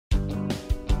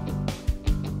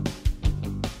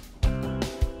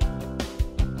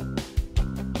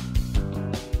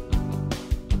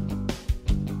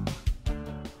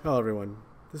Hello everyone,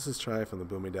 this is Troy from the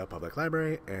Bloomingdale Public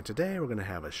Library, and today we're going to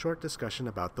have a short discussion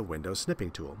about the Windows Snipping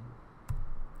Tool.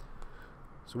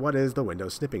 So what is the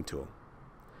Windows Snipping Tool?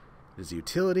 It is a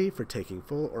utility for taking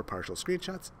full or partial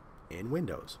screenshots in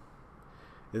Windows.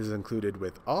 It is included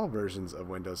with all versions of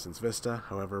Windows since Vista,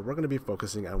 however we're going to be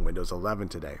focusing on Windows 11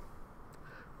 today.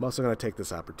 I'm also going to take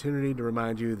this opportunity to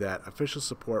remind you that official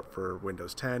support for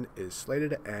Windows 10 is slated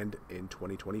to end in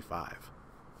 2025.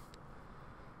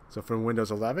 So from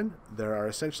Windows 11, there are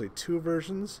essentially two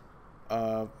versions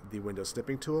of the Windows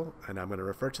Snipping Tool, and I'm going to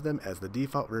refer to them as the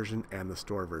default version and the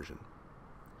store version.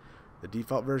 The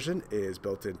default version is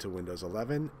built into Windows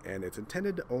 11, and it's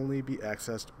intended to only be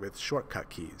accessed with shortcut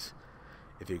keys.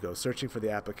 If you go searching for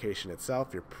the application itself,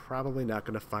 you're probably not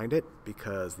going to find it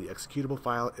because the executable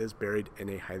file is buried in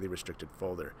a highly restricted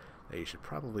folder that you should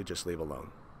probably just leave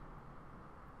alone.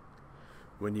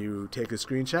 When you take a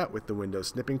screenshot with the Windows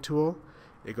Snipping Tool,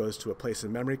 it goes to a place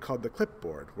in memory called the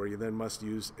clipboard, where you then must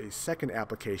use a second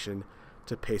application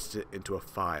to paste it into a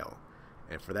file.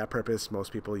 And for that purpose,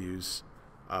 most people use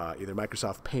either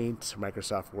Microsoft Paint,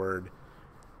 Microsoft Word,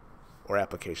 or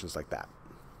applications like that.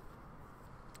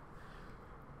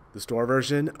 The store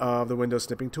version of the Windows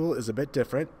Snipping Tool is a bit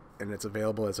different, and it's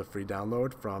available as a free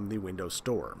download from the Windows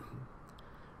Store.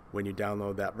 When you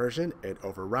download that version, it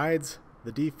overrides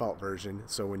the default version,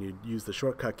 so when you use the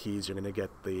shortcut keys, you're going to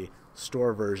get the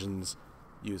store version's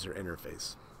user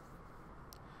interface.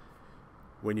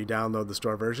 When you download the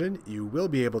store version, you will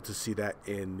be able to see that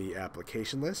in the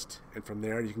application list, and from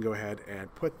there you can go ahead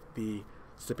and put the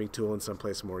snipping tool in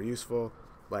someplace more useful,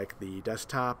 like the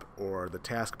desktop or the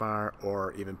taskbar,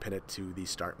 or even pin it to the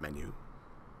start menu.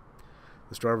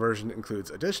 The store version includes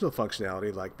additional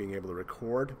functionality like being able to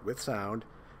record with sound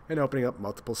and opening up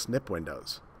multiple snip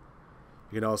windows.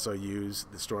 You can also use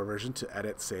the store version to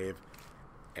edit, save,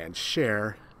 and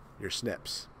share your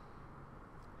snips.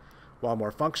 While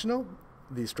more functional,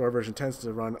 the store version tends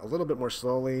to run a little bit more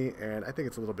slowly, and I think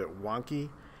it's a little bit wonky.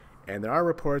 And there are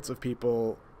reports of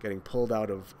people getting pulled out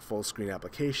of full screen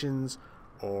applications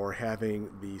or having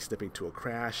the snipping tool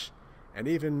crash, and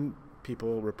even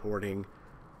people reporting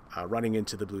running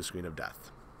into the blue screen of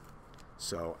death.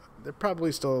 So they're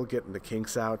probably still getting the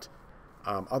kinks out.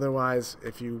 Otherwise,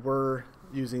 if you were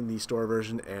using the store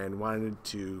version and wanted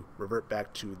to revert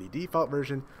back to the default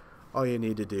version, all you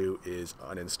need to do is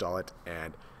uninstall it,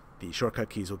 and the shortcut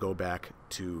keys will go back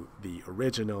to the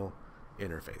original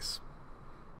interface.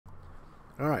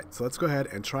 Alright, so let's go ahead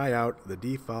and try out the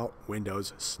default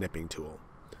Windows Snipping Tool.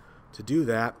 To do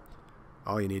that,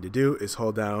 all you need to do is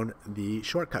hold down the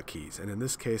shortcut keys, and in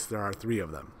this case there are three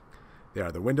of them. They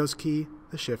are the Windows key,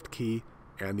 the Shift key,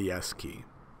 and the S key.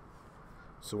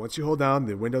 So once you hold down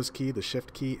the Windows key, the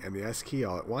Shift key, and the S key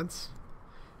all at once,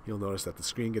 you'll notice that the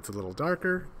screen gets a little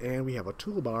darker, and we have a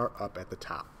toolbar up at the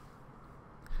top.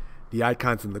 The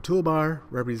icons in the toolbar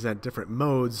represent different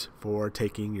modes for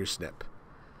taking your snip.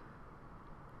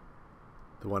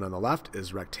 The one on the left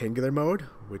is rectangular mode,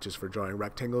 which is for drawing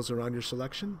rectangles around your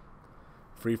selection.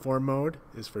 Freeform mode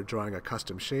is for drawing a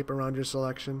custom shape around your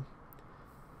selection.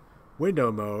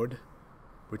 Window mode,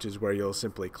 which is where you'll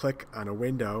simply click on a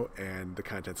window and the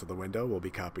contents of the window will be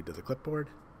copied to the clipboard.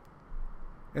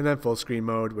 And then full screen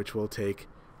mode, which will take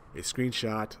a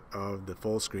screenshot of the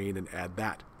full screen and add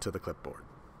that to the clipboard.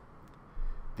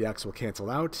 The X will cancel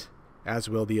out, as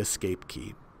will the escape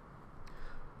key.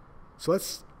 So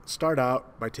let's start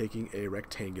out by taking a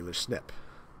rectangular snip.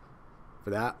 For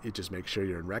that, you just make sure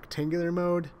you're in rectangular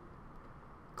mode,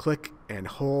 click and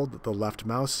hold the left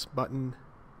mouse button,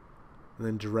 and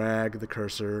then drag the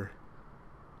cursor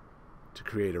to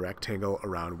create a rectangle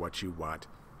around what you want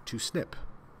to snip.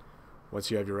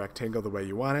 Once you have your rectangle the way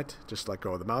you want it, just let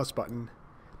go of the mouse button,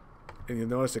 and you'll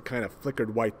notice it kind of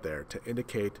flickered white there to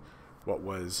indicate what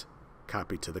was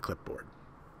copied to the clipboard.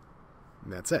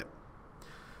 And that's it.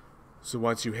 So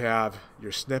once you have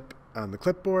your snip on the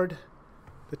clipboard,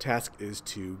 the task is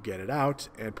to get it out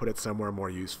and put it somewhere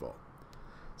more useful.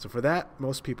 So for that,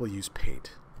 most people use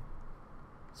Paint.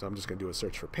 So I'm just going to do a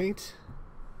search for Paint.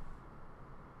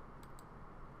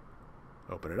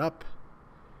 Open it up.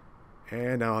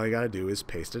 And now all you got to do is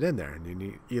paste it in there. And you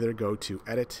need either go to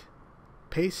Edit,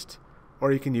 Paste,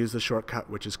 or you can use the shortcut,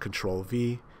 which is Control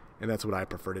V, and that's what I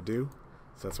prefer to do.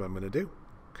 So that's what I'm going to do.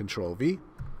 Control V.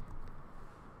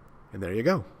 And there you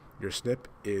go. Your snip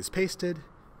is pasted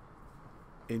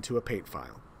into a Paint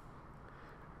file.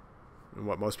 And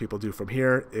what most people do from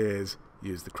here is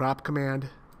use the crop command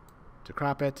to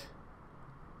crop it,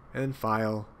 and then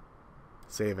File,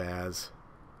 Save As,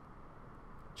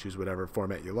 choose whatever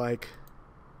format you like,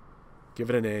 give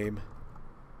it a name,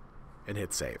 and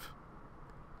hit Save.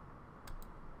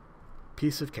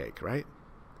 Piece of cake, right?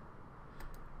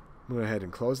 I'm going to go ahead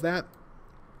and close that.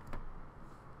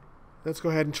 Let's go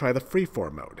ahead and try the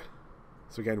freeform mode.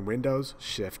 So again, Windows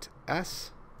Shift S.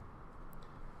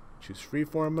 Choose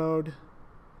freeform mode.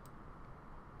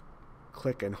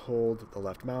 Click and hold the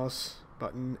left mouse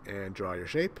button and draw your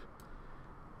shape.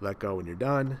 Let go when you're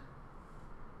done.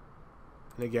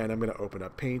 And again, I'm going to open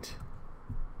up Paint.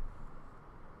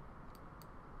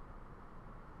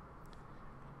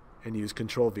 And use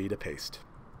Control V to paste.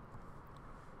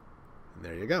 And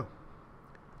there you go.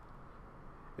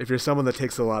 If you're someone that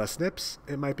takes a lot of snips,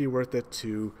 it might be worth it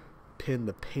to pin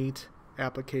the Paint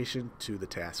application to the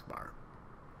taskbar.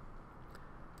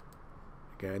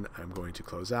 Again, I'm going to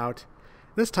close out.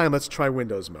 This time, let's try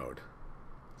Windows mode.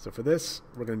 So for this,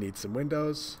 we're going to need some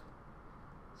Windows.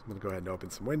 So I'm going to go ahead and open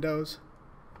some Windows.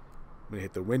 I'm going to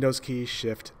hit the Windows key,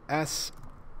 Shift S.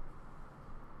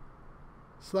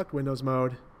 Select Windows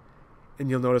mode. And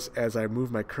you'll notice as I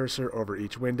move my cursor over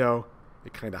each window,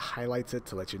 it kind of highlights it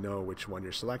to let you know which one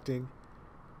you're selecting.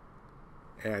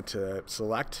 And to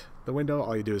select the window,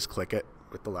 all you do is click it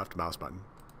with the left mouse button.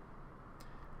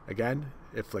 Again,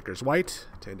 it flickers white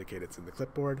to indicate it's in the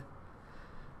clipboard.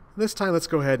 This time, let's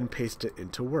go ahead and paste it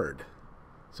into Word.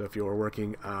 So if you were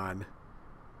working on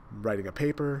writing a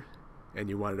paper and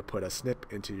you wanted to put a snip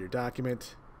into your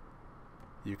document,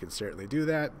 you can certainly do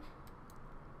that.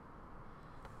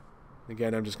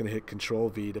 Again, I'm just going to hit Control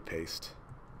V to paste.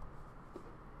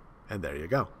 And there you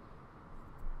go.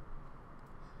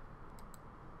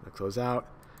 I'll close out.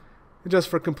 And just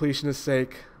for completionist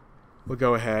sake, we'll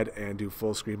go ahead and do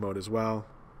full screen mode as well.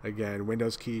 Again,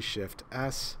 Windows key, Shift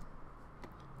S.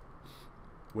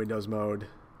 Windows mode.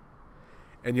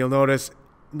 And you'll notice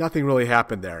nothing really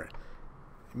happened there.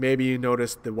 Maybe you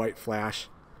noticed the white flash,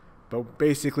 but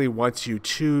basically once you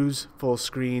choose full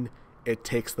screen, it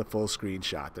takes the full screen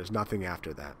shot. There's nothing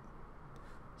after that.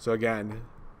 So again,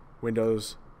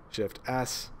 Windows Shift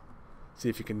S. See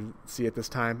if you can see it this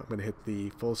time. I'm going to hit the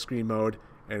full screen mode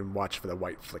and watch for the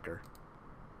white flicker.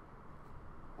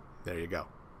 There you go.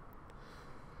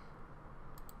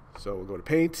 So we'll go to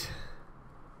Paint.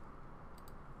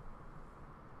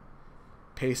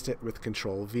 Paste it with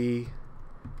Control V.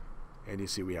 And you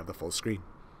see we have the full screen.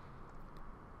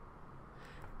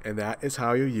 And that is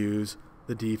how you use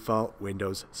the default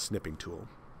Windows Snipping Tool.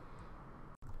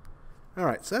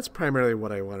 Alright, so that's primarily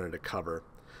what I wanted to cover.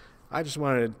 I just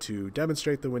wanted to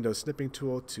demonstrate the Windows Snipping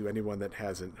Tool to anyone that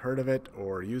hasn't heard of it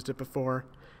or used it before.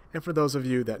 And for those of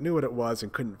you that knew what it was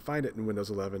and couldn't find it in Windows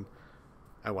 11,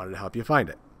 I wanted to help you find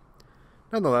it.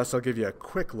 Nonetheless, I'll give you a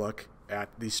quick look at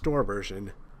the store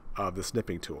version of the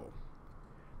Snipping Tool.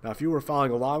 Now, if you were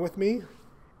following along with me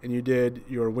and you did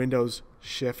your Windows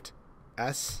Shift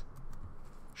S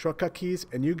shortcut keys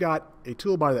and you got a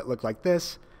toolbar that looked like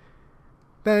this,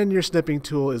 then your snipping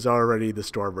tool is already the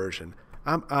store version.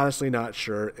 I'm honestly not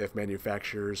sure if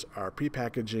manufacturers are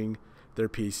prepackaging their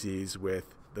PCs with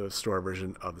the store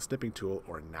version of the snipping tool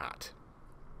or not.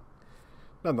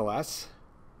 Nonetheless,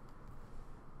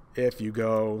 if you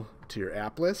go to your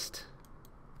app list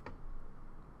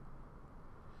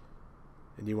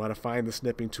and you want to find the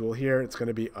snipping tool here, it's going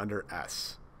to be under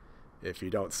S. If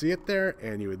you don't see it there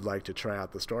and you would like to try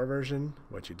out the store version,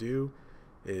 what you do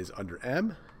is under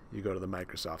M, you go to the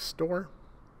Microsoft Store,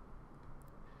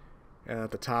 and at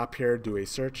the top here, do a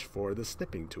search for the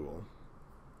snipping tool.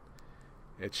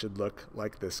 It should look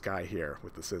like this guy here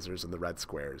with the scissors and the red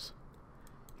squares.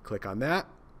 Click on that.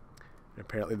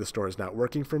 Apparently the store is not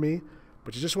working for me,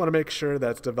 but you just want to make sure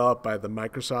that it's developed by the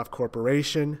Microsoft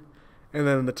Corporation. And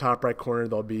then in the top right corner,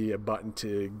 there'll be a button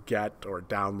to get or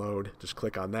download. Just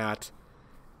click on that.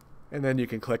 And then you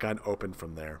can click on Open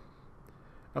from there.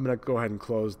 I'm going to go ahead and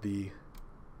close the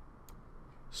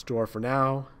store for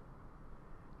now.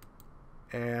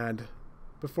 And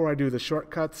before I do the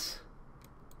shortcuts,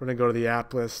 we're going to go to the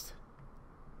app list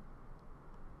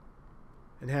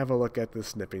and have a look at the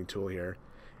snipping tool here.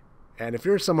 And if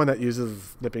you're someone that uses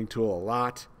the snipping tool a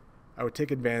lot, I would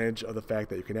take advantage of the fact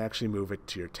that you can actually move it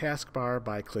to your taskbar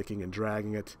by clicking and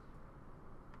dragging it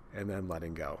and then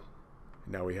letting go.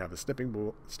 Now we have a snipping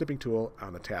tool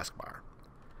on the taskbar.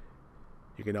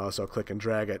 You can also click and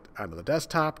drag it onto the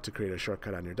desktop to create a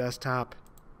shortcut on your desktop.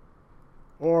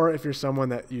 Or if you're someone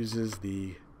that uses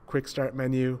the Quick Start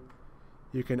menu,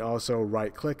 you can also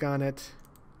right-click on it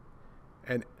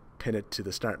and pin it to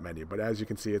the Start menu. But as you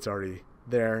can see, it's already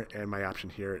there, and my option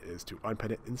here is to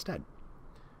unpin it instead.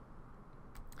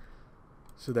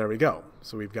 So there we go.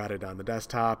 So we've got it on the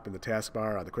desktop, in the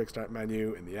taskbar, on the Quick Start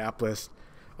menu, in the app list,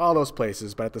 all those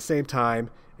places. But at the same time,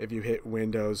 if you hit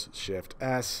Windows Shift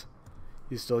S,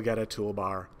 you still get a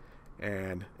toolbar,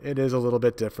 and it is a little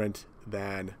bit different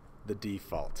than the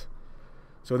default.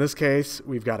 So in this case,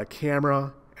 we've got a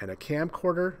camera and a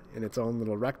camcorder in its own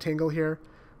little rectangle here.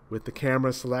 With the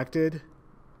camera selected,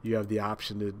 you have the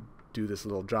option to do this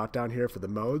little drop down here for the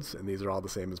modes, and these are all the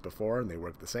same as before, and they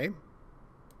work the same.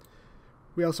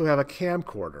 We also have a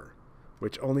camcorder,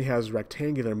 which only has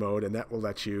rectangular mode, and that will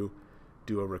let you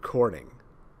do a recording.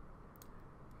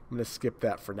 I'm going to skip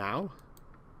that for now.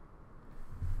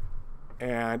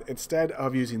 And instead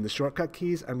of using the shortcut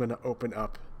keys, I'm going to open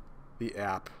up the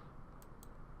app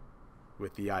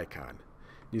with the icon.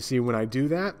 You see when I do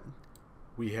that,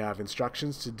 we have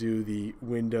instructions to do the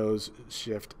Windows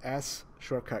Shift S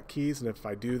shortcut keys, and if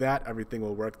I do that, everything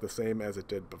will work the same as it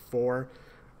did before,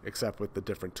 except with the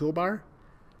different toolbar.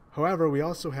 However, we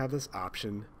also have this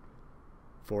option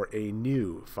for a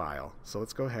new file. So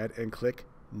let's go ahead and click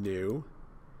New.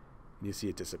 And you see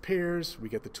it disappears. We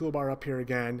get the toolbar up here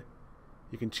again.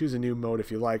 You can choose a new mode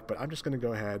if you like, but I'm just going to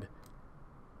go ahead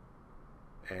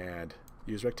and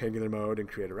use rectangular mode and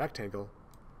create a rectangle.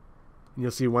 And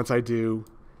you'll see once I do,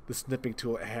 the snipping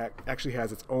tool actually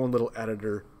has its own little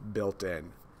editor built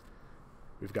in.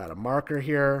 We've got a marker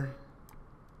here.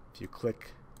 If you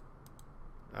click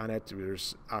on it,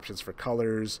 there's options for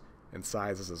colors and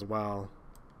sizes as well.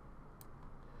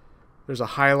 There's a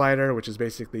highlighter, which is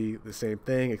basically the same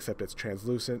thing, except it's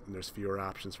translucent, and there's fewer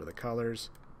options for the colors.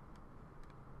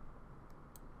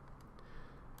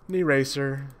 An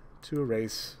eraser to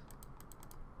erase.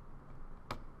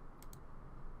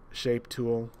 Shape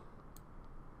tool.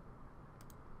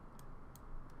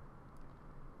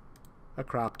 A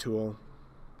crop tool.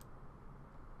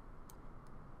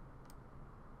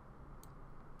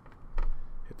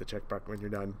 Hit the check mark when you're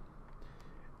done,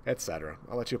 etc.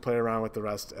 I'll let you play around with the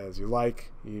rest as you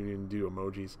like. You can do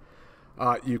emojis.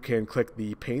 You can click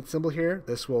the paint symbol here.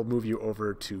 This will move you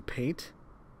over to paint,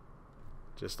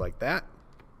 just like that.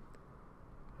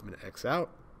 I'm going to X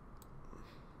out.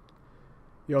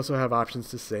 You also have options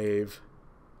to save.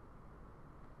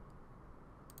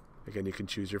 Again, you can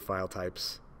choose your file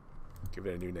types, give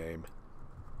it a new name,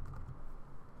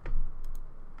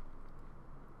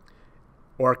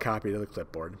 or copy to the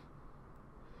clipboard.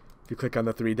 If you click on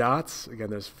the three dots,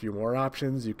 again, there's a few more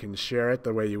options. You can share it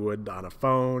the way you would on a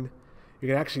phone. You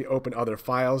can actually open other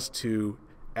files to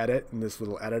edit in this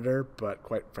little editor, but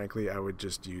quite frankly, I would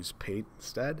just use Paint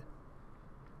instead.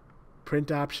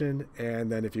 Print option,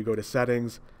 and then if you go to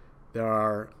settings, there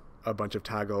are a bunch of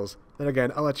toggles that,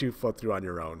 again, I'll let you float through on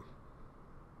your own.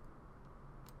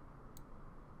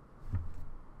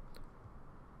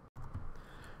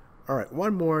 Alright,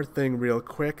 one more thing real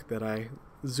quick that I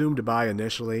zoomed by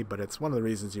initially, but it's one of the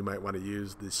reasons you might want to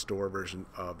use the store version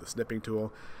of the snipping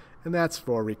tool, and that's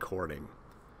for recording.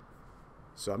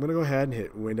 So I'm going to go ahead and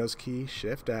hit Windows key,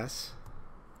 Shift S,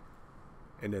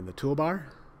 and in the toolbar,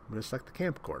 I'm going to select the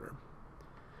camcorder.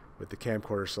 With the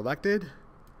camcorder selected,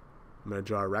 I'm going to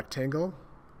draw a rectangle.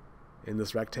 In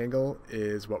this rectangle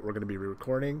is what we're going to be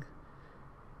recording.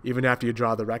 Even after you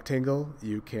draw the rectangle,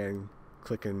 you can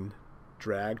click and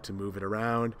drag to move it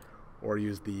around, or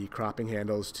use the cropping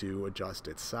handles to adjust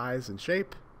its size and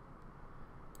shape.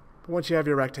 But once you have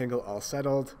your rectangle all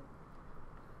settled,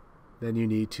 then you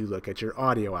need to look at your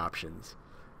audio options.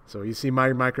 So you see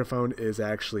my microphone is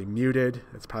actually muted.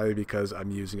 It's probably because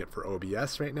I'm using it for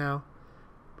OBS right now.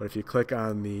 But if you click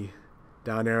on the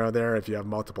down arrow there, if you have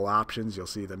multiple options, you'll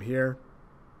see them here.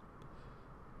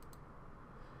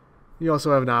 You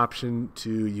also have an option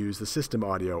to use the system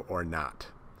audio or not.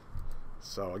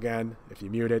 So again, if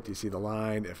you mute it, you see the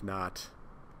line. If not,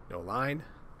 no line.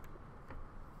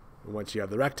 And once you have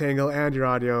the rectangle and your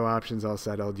audio options all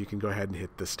settled, you can go ahead and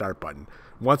hit the start button.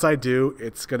 Once I do,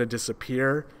 it's going to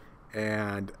disappear,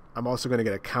 and I'm also going to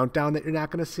get a countdown that you're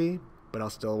not going to see, but I'll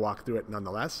still walk through it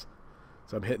nonetheless.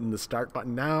 So I'm hitting the start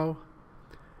button now.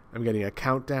 I'm getting a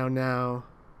countdown now.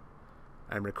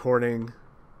 I'm recording.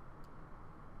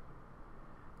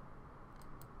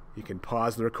 You can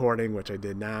pause the recording, which I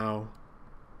did now.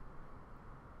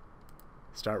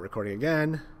 Start recording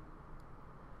again.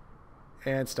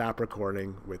 And stop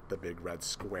recording with the big red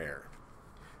square.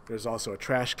 There's also a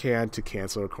trash can to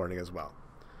cancel recording as well.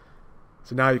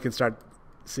 So now you can start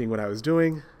seeing what I was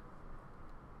doing.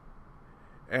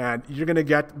 And you're going to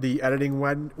get the editing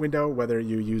window whether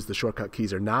you use the shortcut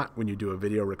keys or not when you do a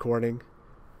video recording.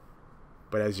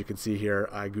 But as you can see here,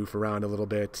 I goof around a little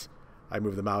bit. I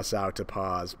move the mouse out to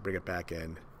pause, bring it back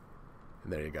in,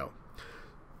 and there you go.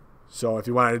 So if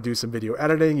you wanted to do some video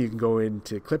editing, you can go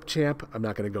into Clipchamp. I'm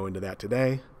not going to go into that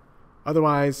today.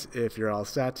 Otherwise, if you're all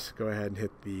set, go ahead and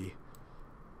hit the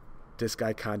disk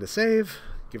icon to save,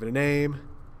 give it a name.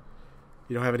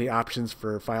 You don't have any options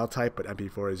for file type, but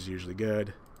MP4 is usually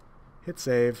good. hit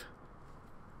save,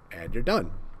 and you're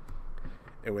done.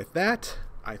 And with that,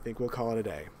 I think we'll call it a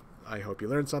day. I hope you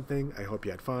learned something, I hope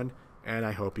you had fun, and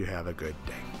I hope you have a good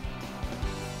day.